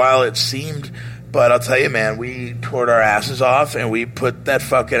a while, it seemed. But I'll tell you, man, we toured our asses off and we put that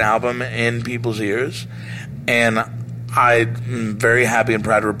fucking album in people's ears. And I'm very happy and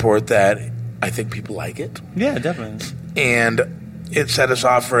proud to report that I think people like it. Yeah, definitely. And it set us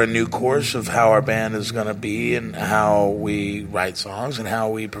off for a new course of how our band is going to be and how we write songs and how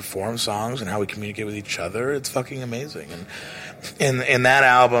we perform songs and how we communicate with each other. It's fucking amazing. And that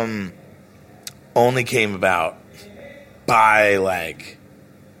album only came about by, like,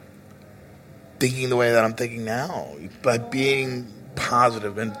 thinking the way that I'm thinking now. By being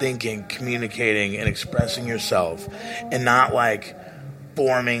positive and thinking, communicating, and expressing yourself. And not, like,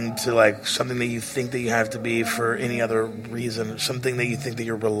 forming to like something that you think that you have to be for any other reason, something that you think that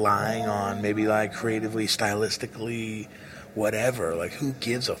you're relying on, maybe like creatively, stylistically, whatever. Like, who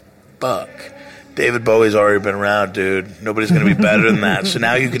gives a fuck? David Bowie's already been around, dude. Nobody's going to be better than that. So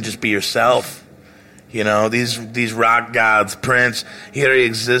now you can just be yourself. You know, these rock gods, Prince, he already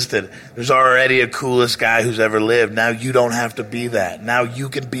existed. There's already a coolest guy who's ever lived. Now you don't have to be that. Now you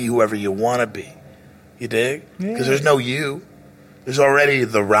can be whoever you want to be. You dig? Because there's no you. There's already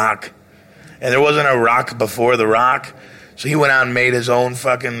The Rock. And there wasn't a Rock before The Rock. So he went out and made his own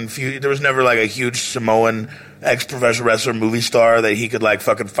fucking there was never like a huge Samoan ex-professional wrestler movie star that he could like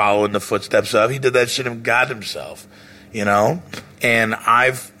fucking follow in the footsteps of. He did that shit and God himself. You know? And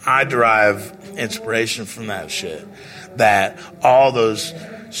I derive inspiration from that shit. That all those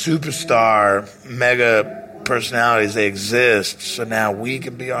superstar mega personalities, they exist, so now we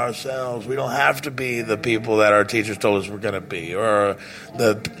can be ourselves. We don't have to be the people that our teachers told us we're going to be, or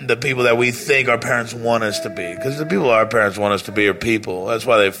the people that we think our parents want us to be, because the people our parents want us to be are people. That's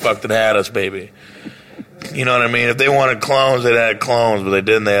why they fucked and had us, baby. You know what I mean? If they wanted clones, they had clones, but they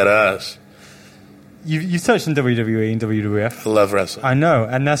didn't. They had us. You touched on WWE and WWF. I love wrestling. I know,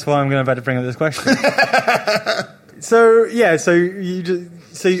 and that's why I'm about to bring up this question. So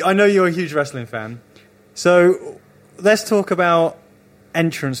I know you're a huge wrestling fan. So let's talk about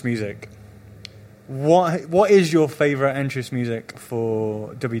entrance music. What is your favorite entrance music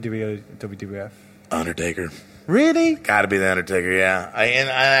for WWE or WWF? Undertaker. Really? Got to be the Undertaker, yeah. I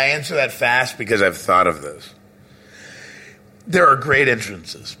answer that fast because I've thought of this. There are great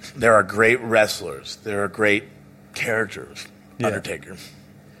entrances. There are great wrestlers. There are great characters. Yeah. Undertaker.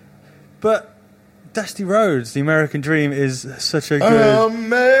 But Dusty Rhodes, the American Dream, is such a good...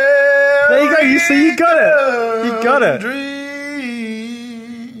 There you go. You see, you got it. You got it. Dream.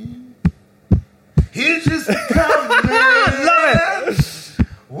 He's just a common man. Love it.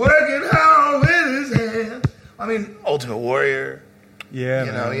 Working hard with his hands. I mean, Ultimate Warrior. Yeah,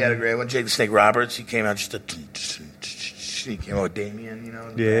 you know, he had a great one. Jake the Snake Roberts. He came out he came out with Damien. You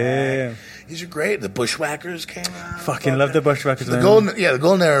know. Yeah. These are great. The Bushwhackers came out. Fucking love the Bushwhackers. The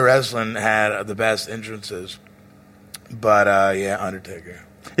Golden Era Wrestling had the best entrances. But yeah, Undertaker.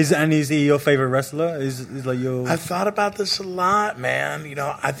 Is he your favorite wrestler? Is like your? I've thought about this a lot, man. You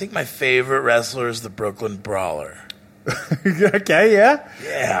know, I think my favorite wrestler is the Brooklyn Brawler. Okay, yeah.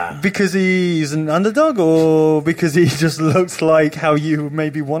 Yeah. Because he's an underdog, or because he just looks like how you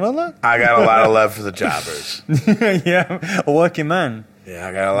maybe want to look? I got a lot of love for the jobbers. Yeah, a working man. Yeah,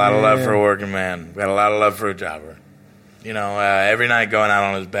 I got a lot of love for a working man. Got a lot of love for a jobber. You know, every night going out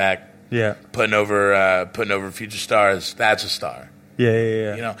on his back, Yeah. putting over future stars. That's a star.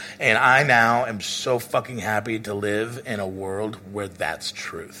 Yeah. You know, and I now am so fucking happy to live in a world where that's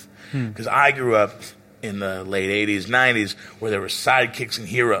truth. Because I grew up in the late 80s, 90s, where there were sidekicks and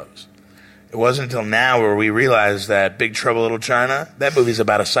heroes. It wasn't until now where we realized that Big Trouble in Little China, that movie's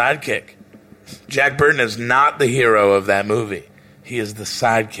about a sidekick. Jack Burton is not the hero of that movie. He is the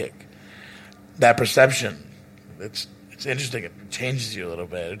sidekick. That perception, it's interesting. It changes you a little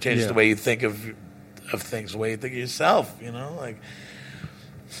bit. It changes the way you think of things, the way you think of yourself, you know? Like,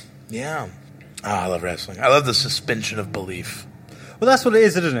 yeah. Oh, I love wrestling. I love the suspension of belief. Well, that's what it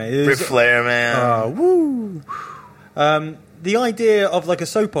is, isn't it? Ric Flair, man. Woo! The idea of like a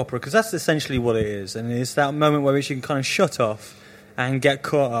soap opera, because that's essentially what it is, and it's that moment where you can kind of shut off and get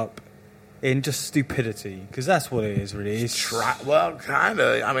caught up in just stupidity, because that's what it is, really. Well, kind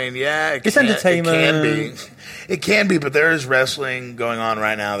of. I mean, yeah. It's entertainment. It can be. It can be, but there is wrestling going on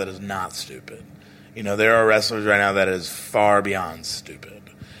right now that is not stupid. You know, there are wrestlers right now that is far beyond stupid,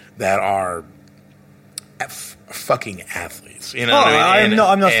 that are fucking athletes. You know what I mean?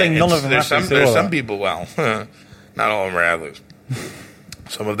 I'm not saying none of them are athletes. There's some people, well, not all of them are athletes.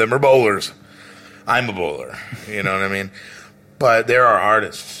 Some of them are bowlers. I'm a bowler. You know what I mean? But there are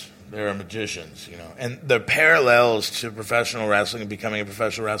artists. There are magicians, you know. And the parallels to professional wrestling and becoming a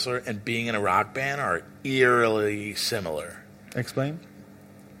professional wrestler and being in a rock band are eerily similar. Explain.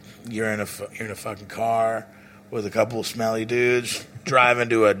 You're in a fucking car with a couple of smelly dudes driving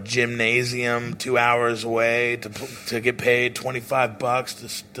to a gymnasium 2 hours away to get paid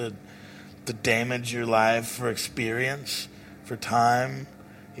 $25 to damage your life for experience, for time,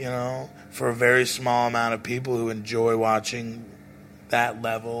 you know, for a very small amount of people who enjoy watching that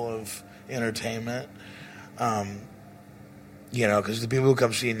level of entertainment. You know, because the people who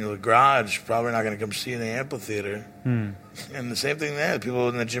come see you in the garage probably not going to come see you in the amphitheater. And the same thing there. People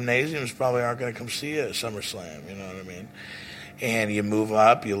in the gymnasiums probably aren't going to come see you at SummerSlam. You know what I mean? And you move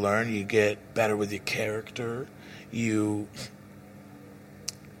up, you learn, you get better with your character. You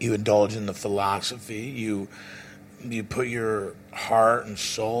indulge in the philosophy. You put your heart and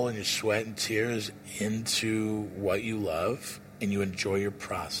soul and your sweat and tears into what you love, and you enjoy your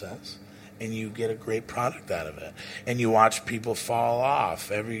process. And you get a great product out of it. And you watch people fall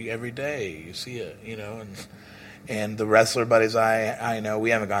off every day. You see it, you know. And the wrestler buddies I know, we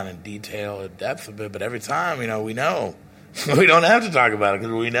haven't gone in detail or depth of it, but every time, you know, we know. We don't have to talk about it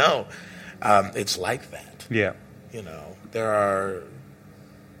because we know. It's like that. Yeah. You know, there are,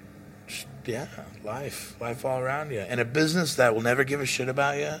 life all around you. And a business that will never give a shit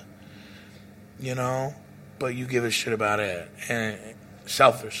about you, you know, but you give a shit about it. And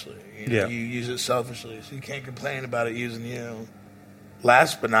selfishly. You know, you use it selfishly, so you can't complain about it using you.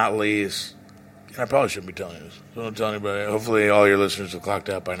 Last but not least, and I probably shouldn't be telling you this, so don't tell anybody. Hopefully all your listeners have clocked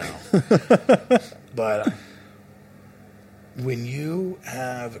out by now. But when you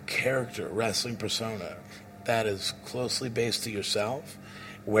have a character, wrestling persona, that is closely based to yourself,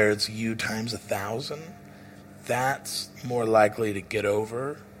 where it's you times 1,000, that's more likely to get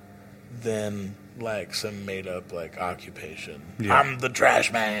over than like some made up like occupation. Yeah. I'm the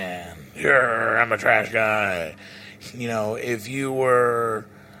trash man. I'm a trash guy. You know, if you were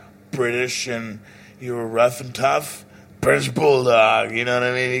British and you were rough and tough, British bulldog. You know what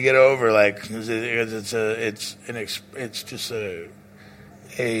I mean? You get over like it's just a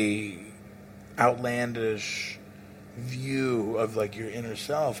outlandish view of like your inner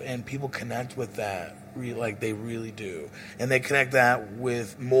self, and people connect with that. Like they really do, and they connect that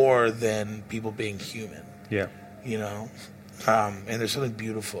with more than people being human. Yeah, you know, and there's something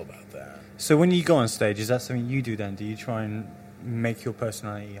beautiful about that. So when you go on stage, is that something you do? Then do you try and make your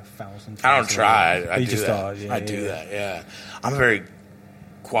personality 1,000 times? I don't try. I do that. Yeah, I'm a very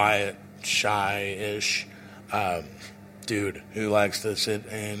quiet, shy-ish dude who likes to sit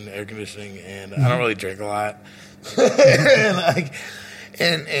in air conditioning, and I don't really drink a lot.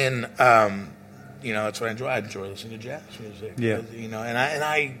 and you know, that's what I enjoy. I enjoy listening to jazz music. Yeah. You know, and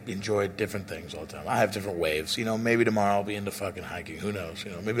I enjoy different things all the time. I have different waves. You know, maybe tomorrow I'll be into fucking hiking. Who knows?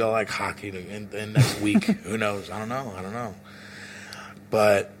 You know, maybe I'll like hockey and next week. Who knows? I don't know.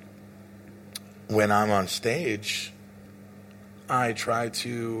 But when I'm on stage, I try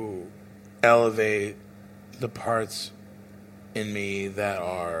to elevate the parts in me that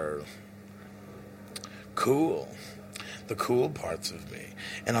are cool. The cool parts of me.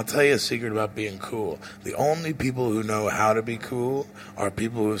 And I'll tell you a secret about being cool. The only people who know how to be cool are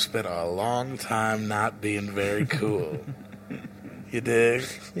people who have spent a long time not being very cool. You dig?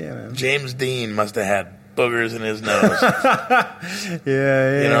 Yeah, man. James Dean must have had boogers in his nose.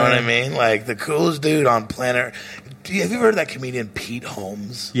 Yeah. You know what I mean? Like, the coolest dude on planet... Have you ever heard of that comedian Pete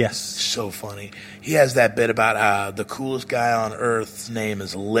Holmes? Yes. So funny. He has that bit about the coolest guy on Earth's name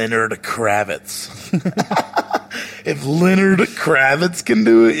is Leonard Kravitz. If Leonard Kravitz can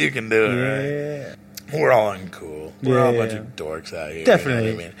do it, you can do it, right? We're all uncool. We're all a bunch of dorks out here. Definitely.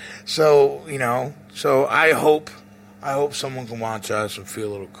 You know what I mean? So I hope someone can watch us and feel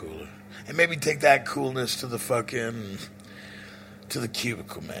a little cooler. And maybe take that coolness to the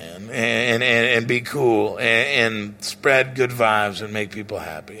cubicle, man, and be cool and spread good vibes and make people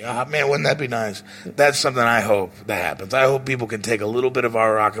happy. Man, wouldn't that be nice? That's something I hope that happens. I hope people can take a little bit of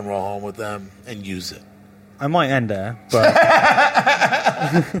our rock and roll home with them and use it. I might end there, but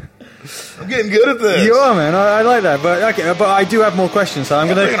I'm getting good at this. you are, man. I like that, but okay, but I do have more questions, so I'm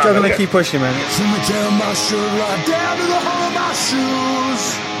gonna keep pushing, man. Tear my shirt right down to the hole of my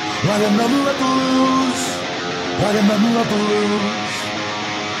shoes. Write a number at the lose. Write a number at the lose.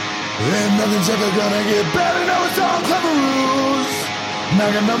 And nothing's ever gonna get better. No, it's all clever rules.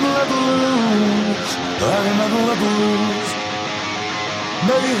 Knock a number at the lose. Knock a number at the lose.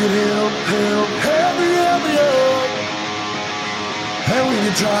 No, you can help me up. And we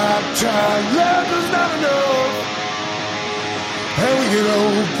can try, love is not enough. And we can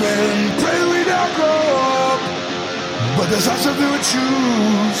hope and pray we don't grow up. But there's not something we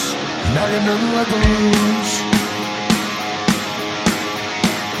choose. Knock a number at the lose.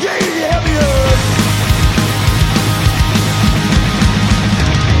 Yeah, you can help me up.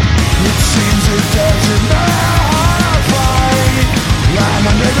 It seems it doesn't matter how I fight.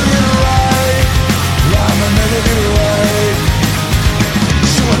 I'ma never get it right. I'ma never get it right.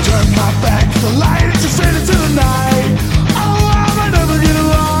 So I turn my back to the light and just fade into the night. Oh, I'ma never get it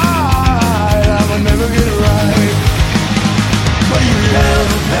right. I'ma never get it right. But you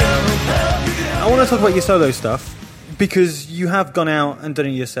I want to talk about your solo stuff because you have gone out and done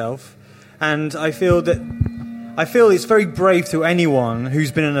it yourself, and I feel it's very brave to anyone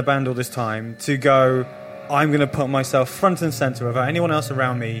who's been in a band all this time to go, I'm going to put myself front and center without anyone else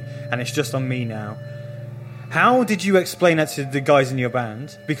around me, and it's just on me now. How did you explain that to the guys in your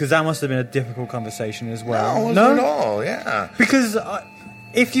band? Because that must have been a difficult conversation as well. No, it wasn't at all, yeah. Because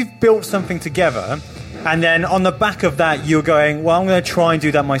if you've built something together, and then on the back of that you're going, well, I'm going to try and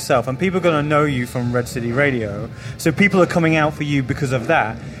do that myself, and people are going to know you from Red City Radio, so people are coming out for you because of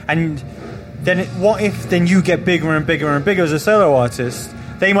that, and then what if then you get bigger and bigger and bigger as a solo artist?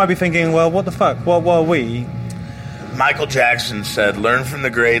 They might be thinking, well, what the fuck? What are we? Michael Jackson said, learn from the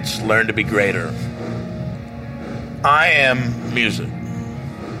greats, learn to be greater. I am music.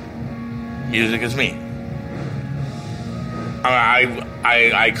 Music is me.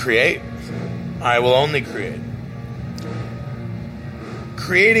 I create. I will only create.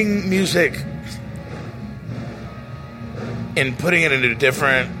 Creating music and putting it into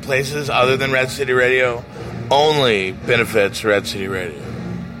different places other than Red City Radio only benefits Red City Radio.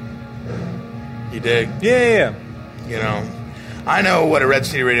 You dig? Yeah. You know, I know what a Red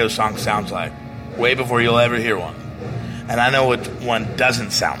City Radio song sounds like way before you'll ever hear one. And I know what one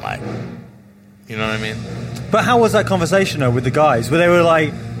doesn't sound like. You know what I mean? But how was that conversation, though, with the guys? Where they were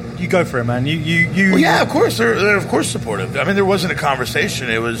like, you go for it, man. You. Well, yeah, of course. They're of course supportive. I mean, there wasn't a conversation.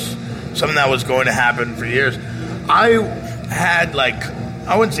 It was something that was going to happen for years. I had,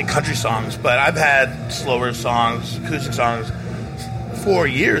 I wouldn't say country songs, but I've had slower songs, acoustic songs for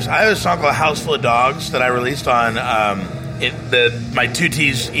years. I have a song called House Full of Dogs that I released on my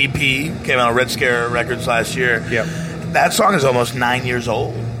 2T's EP, came out on Red Scare Records last year. Yep. That song is almost 9 years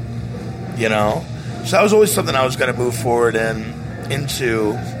old, you know? So that was always something I was going to move forward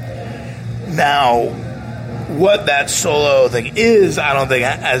into. Now, what that solo thing is, I don't think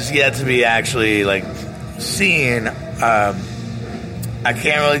has yet to be actually, seen. I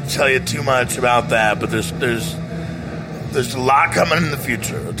can't really tell you too much about that, but there's a lot coming in the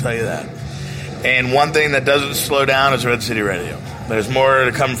future, I'll tell you that. And one thing that doesn't slow down is Red City Radio. There's more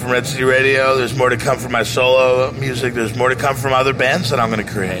to come from Red City Radio. There's more to come from my solo music. There's more to come from other bands that I'm going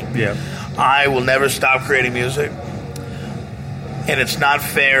to create. Yeah. I will never stop creating music. And it's not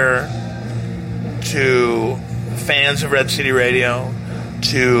fair to fans of Red City Radio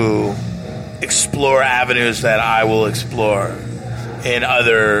to explore avenues that I will explore in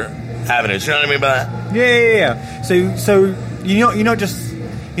other avenues. You know what I mean by that? Yeah. So you're not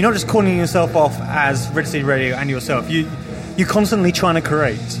just calling yourself off as Red City Radio and yourself. You're you're constantly trying to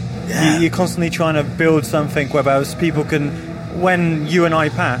create. Yeah. You're constantly trying to build something whereas people can, when you and I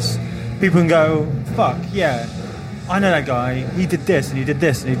pass, people can go, fuck, yeah, I know that guy, he did this, and he did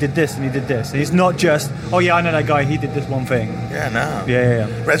this, and he did this, and he did this. And it's not just, oh yeah, I know that guy, he did this one thing. Yeah, no.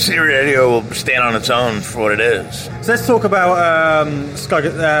 Yeah. Red City Radio will stand on its own for what it is. So let's talk about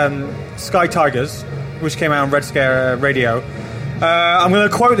Sky Tigers, which came out on Red Scare Radio. I'm going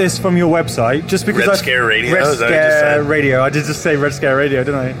to quote this from your website, just because Red Scare Radio? Red Is that what you just Scare said? Radio. I did just say Red Scare Radio,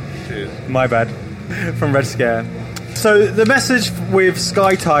 didn't I? Dude. My bad. From Red Scare. So the message with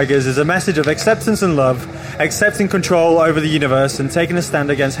Sky Tigers is a message of acceptance and love, accepting control over the universe and taking a stand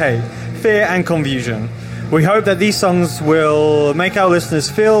against hate, fear and confusion. We hope that these songs will make our listeners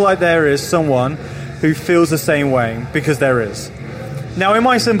feel like there is someone who feels the same way, because there is. Now, in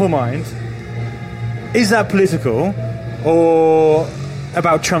my simple mind, is that political or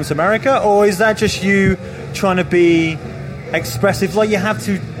about Trump's America, or is that just you trying to be expressive like you have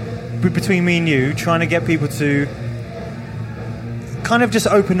to between me and you, trying to get people to kind of just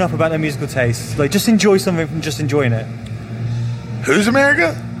open up about their musical tastes, like just enjoy something from just enjoying it? Who's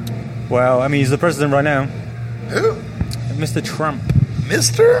America? Well, I mean, he's the president right now. Who? Mr. Trump.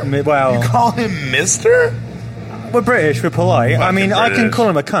 Mister? Well, You call him Mister? we're British, we're polite. I Fucking mean, I can British. call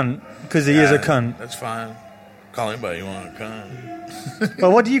him a cunt, because he is a cunt. That's fine. Call anybody you want a cunt.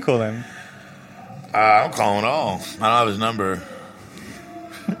 But what do you call him? I don't call him at all. I don't have his number.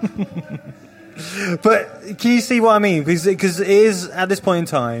 But can you see what I mean? Because it is, at this point in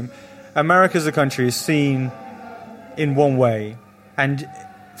time, America as a country is seen in one way. And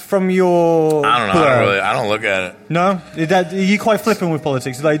from your... I don't know. I don't look at it. No? Are you quite flippant with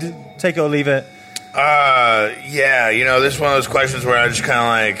politics? Like, take it or leave it? Yeah, this is one of those questions where I just kind of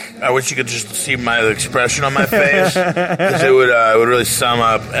like, I wish you could just see my expression on my face, because it would really sum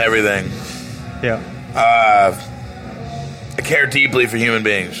up everything. Yeah. I care deeply for human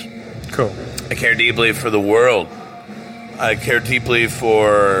beings. Cool. I care deeply for the world. I care deeply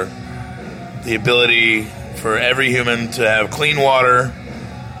for the ability for every human to have clean water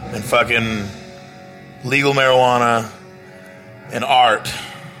and fucking legal marijuana and art.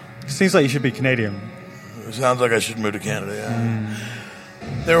 Seems like you should be Canadian. It sounds like I should move to Canada, yeah.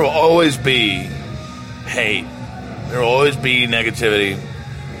 There will always be hate. There will always be negativity.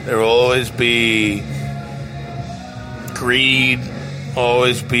 There will always be greed.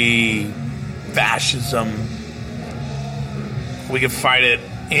 Always be fascism. We can fight it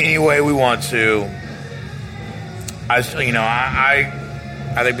any way we want to. I think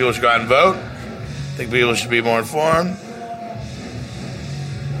people should go out and vote. I think people should be more informed.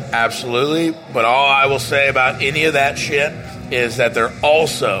 Absolutely. But all I will say about any of that shit is that there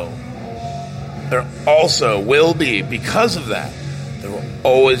also will be, because of that, there will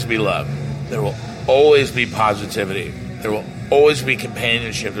always be love. There will always be positivity. There will always be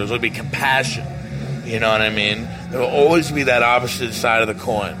companionship. There will always be compassion. You know what I mean? There will always be that opposite side of the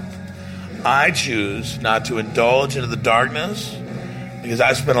coin. I choose not to indulge into the darkness because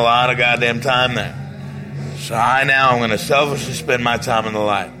I spent a lot of goddamn time there. So I'm going to selfishly spend my time in the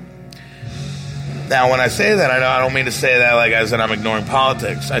light. Now, when I say that, I don't mean to say that like as in I'm ignoring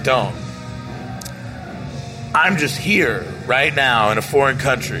politics. I don't. I'm just here right now in a foreign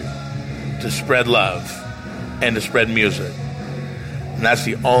country to spread love and to spread music. And that's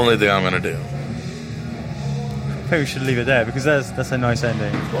the only thing I'm going to do. I think we should leave it there, because that's a nice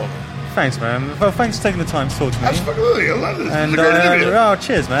ending. Cool. Thanks, man. Well, thanks for taking the time to talk to me. Absolutely. I love this. And This is a great interview.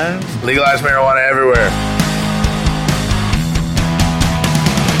 cheers, man. Legalize marijuana everywhere.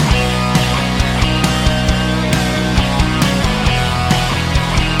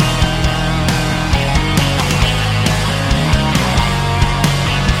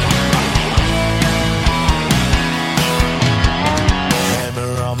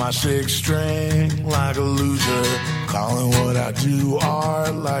 Hammer on my sixth string like a loser. Calling what I do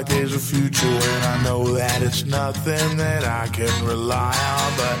art like there's a future. And I know that it's nothing that I can rely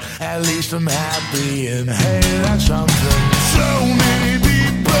on, but at least I'm happy, and hey, that's something. So many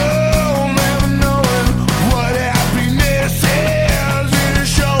people never knowing what happiness is. It is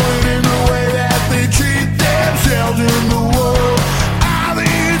showing in the way that they treat themselves in the world. I think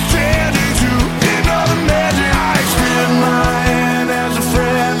it's changing to another magic. I extend my hand as a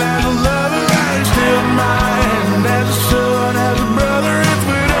friend, as a lover. I extend my hand as a son, as a brother. If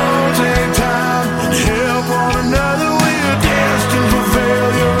we don't take time and help one another, we are destined for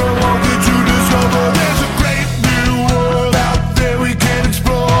failure. I want you to discover there's a great new world out there we can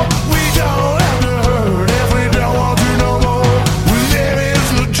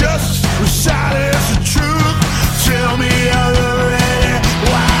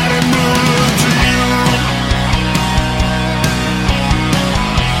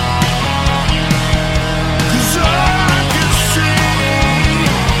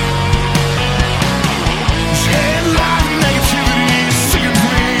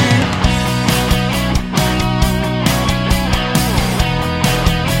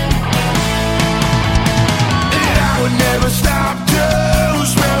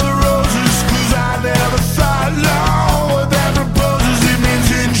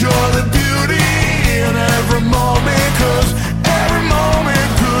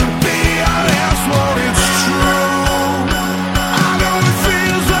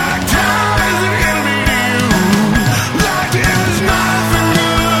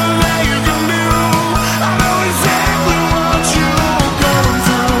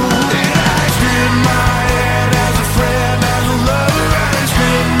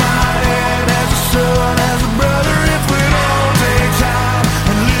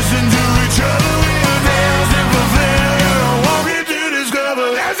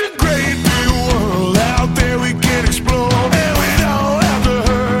There's a great big world out there we can explore, and we don't have to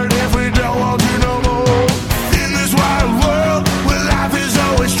hurt if we don't want to no more. In this wild world where life is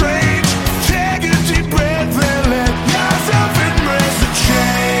always strange, take a deep breath and let yourself embrace the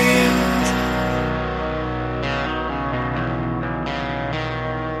change.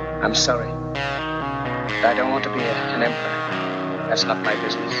 I'm sorry. I don't want to be an emperor. That's not my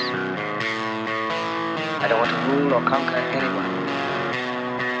business. I don't want to rule or conquer anyone.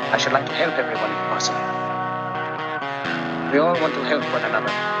 I should like to help everyone if possible. We all want to help one another.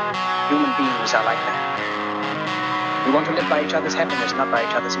 Human beings are like that. We want to live by each other's happiness, not by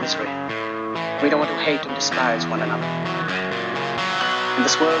each other's misery. We don't want to hate and despise one another. In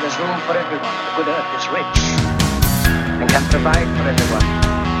this world, there's room for everyone. The good earth is rich and can provide for everyone.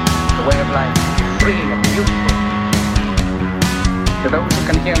 The way of life, free and beautiful. To those who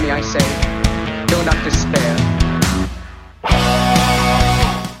can hear me, I say, do not despair.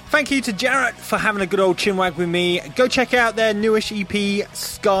 Thank you to Jarrett for having a good old chinwag with me. Go check out their newish EP,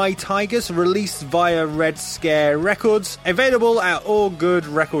 Sky Tigers, released via Red Scare Records. Available at all good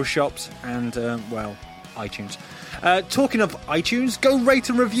record shops and, iTunes. Talking of iTunes, go rate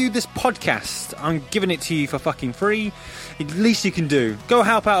and review this podcast. I'm giving it to you for fucking free. The least you can do. Go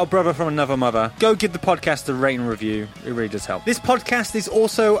help out a brother from another mother. Go give the podcast a rate and review. It really does help. This podcast is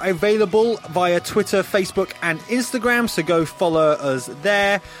also available via Twitter, Facebook, and Instagram, so go follow us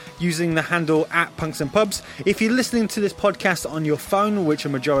there using the handle @punksandpubs. If you're listening to this podcast on your phone, which a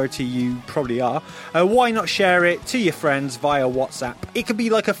majority you probably are, why not share it to your friends via WhatsApp? It could be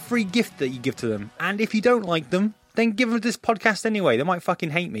like a free gift that you give to them. And if you don't like them, then give them this podcast anyway. They might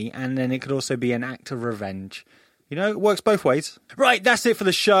fucking hate me, and then it could also be an act of revenge. You know, it works both ways. Right, that's it for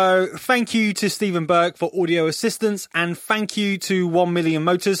the show. Thank you to Stephen Burke for audio assistance, and thank you to 1 Million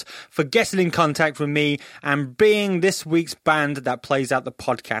Motors for getting in contact with me and being this week's band that plays out the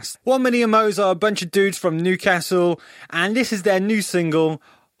podcast. 1 Million Motors are a bunch of dudes from Newcastle, and this is their new single,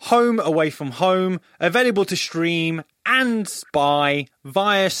 Home Away From Home, available to stream and buy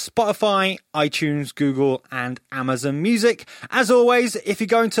via Spotify, iTunes, Google, and Amazon Music. As always, if you're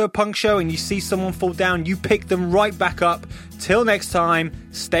going to a punk show and you see someone fall down, you pick them right back up. Till next time,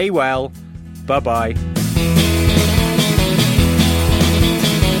 stay well. Bye-bye.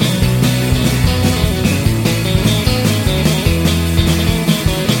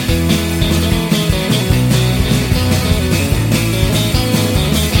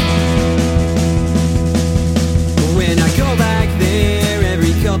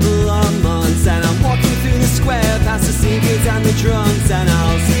 And I'm walking through the square past the sneakers and the drums, and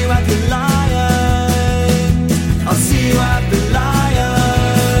I'll see you at the line.